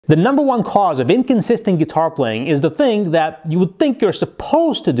The number one cause of inconsistent guitar playing is the thing that you would think you're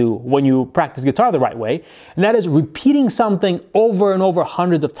supposed to do when you practice guitar the right way, and that is repeating something over and over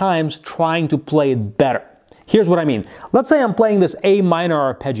hundreds of times, trying to play it better. Here's what I mean. Let's say I'm playing this A minor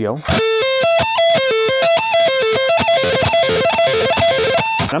arpeggio.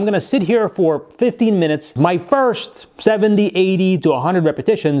 I'm gonna sit here for 15 minutes. My first 70, 80 to 100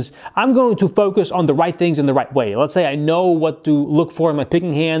 repetitions, I'm going to focus on the right things in the right way. Let's say I know what to look for in my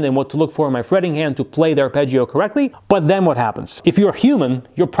picking hand and what to look for in my fretting hand to play the arpeggio correctly. But then what happens? If you're human,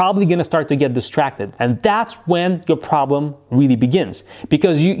 you're probably gonna start to get distracted. And that's when your problem really begins.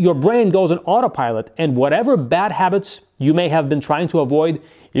 Because your brain goes on autopilot, and whatever bad habits you may have been trying to avoid,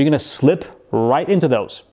 you're gonna slip right into those.